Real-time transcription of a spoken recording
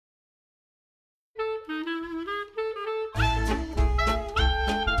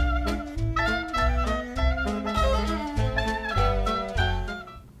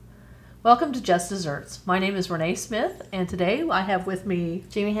Welcome to Just Desserts. My name is Renee Smith, and today I have with me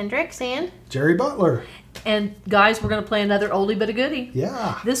Jamie Hendricks and Jerry Butler. And guys, we're going to play another oldie but a goodie.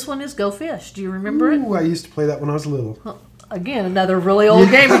 Yeah. This one is Go Fish. Do you remember it? I used to play that when I was little. Well, again, another really old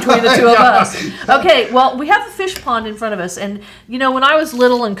game between the two of us. Okay, well, we have a fish pond in front of us, and you know, when I was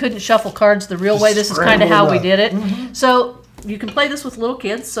little and couldn't shuffle cards the real way, this is kind of how we did it. Mm-hmm. So you can play this with little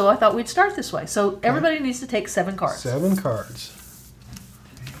kids, so I thought we'd start this way. So everybody needs to take 7 cards. 7 cards.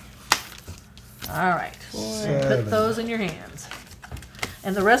 All right. Put those in your hands.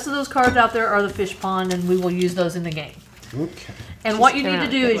 And the rest of those cards out there are the fish pond, and we will use those in the game. Okay. And what you need to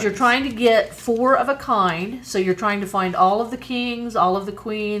do is you're trying to get 4 of a kind. So you're trying to find all of the kings, all of the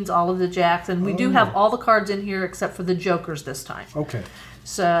queens, all of the jacks. And we do have all the cards in here except for the jokers this time. Okay.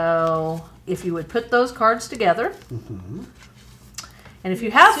 So if you would put those cards together. Mm-hmm. And if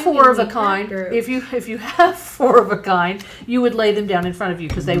you have 4 of a kind, if you have 4 of a kind, you would lay them down in front of you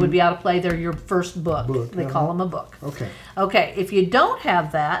because they would be out of play. They're your first book. They call them a book. Okay. Okay. If you don't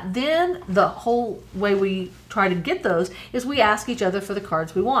have that, then the whole way we try to get those is we ask each other for the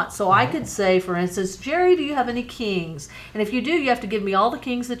cards we want. So I could say, for instance, Jerry, do you have any kings? And if you do, you have to give me all the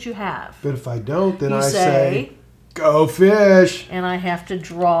kings that you have. But if I don't, then I say, go fish. And I have to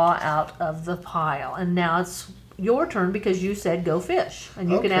draw out of the pile. And now it's your turn because you said go fish, and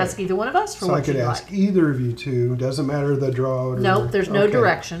you can ask either one of us for what you like. So I could ask either of you two. Doesn't matter the draw. Nope, there's no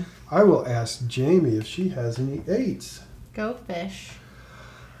direction. I will ask Jamie if she has any 8s. Go fish.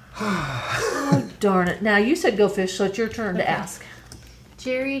 Oh, darn it. Now you said go fish, so it's your turn to ask.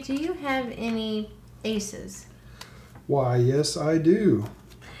 Jerry, do you have any aces? Why, yes, I do.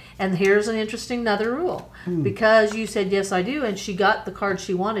 And here's an interesting another rule. Because you said yes, I do, and she got the card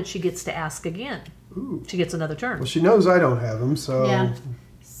she wanted, she gets to ask again. Ooh. She gets another turn. Well, she knows I don't have them, so... Yeah.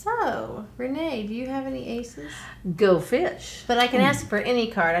 So, Renee, do you have any aces? Go fish. But I can ask for any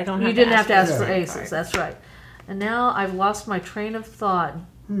card. I don't have You didn't have to ask for aces. That's right. And now I've lost my train of thought.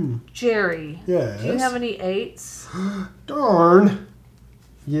 Jerry, yes. Do you have any 8s? Darn.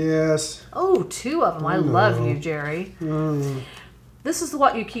 Yes. Oh, 2 of them. I love you, Jerry. This is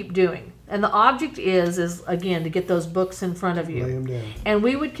what you keep doing. And the object is again, to get those books in front of you. Lay them down. And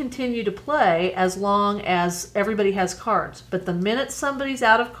we would continue to play as long as everybody has cards. But the minute somebody's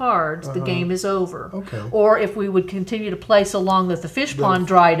out of cards, the game is over. Okay. Or if we would continue to play so long that the fish pond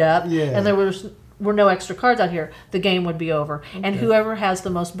dried up and there were no extra cards out here, the game would be over. Okay. And whoever has the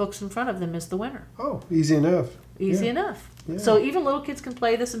most books in front of them is the winner. Oh, easy enough. Easy enough. Yeah. So even little kids can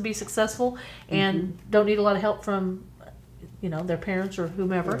play this and be successful and don't need a lot of help from their parents or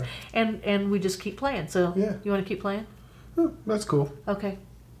whomever, and we just keep playing. So you want to keep playing? Oh, that's cool. Okay.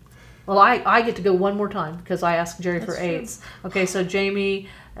 Well, I get to go one more time because I asked Jerry for 8s. Okay, so Jamie,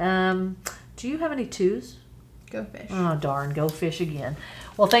 do you have any 2s? Go fish. Oh, darn, go fish again.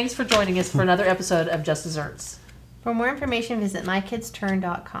 Well, thanks for joining us for another episode of Just Desserts. For more information, visit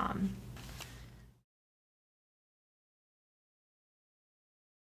mykidstturn.com.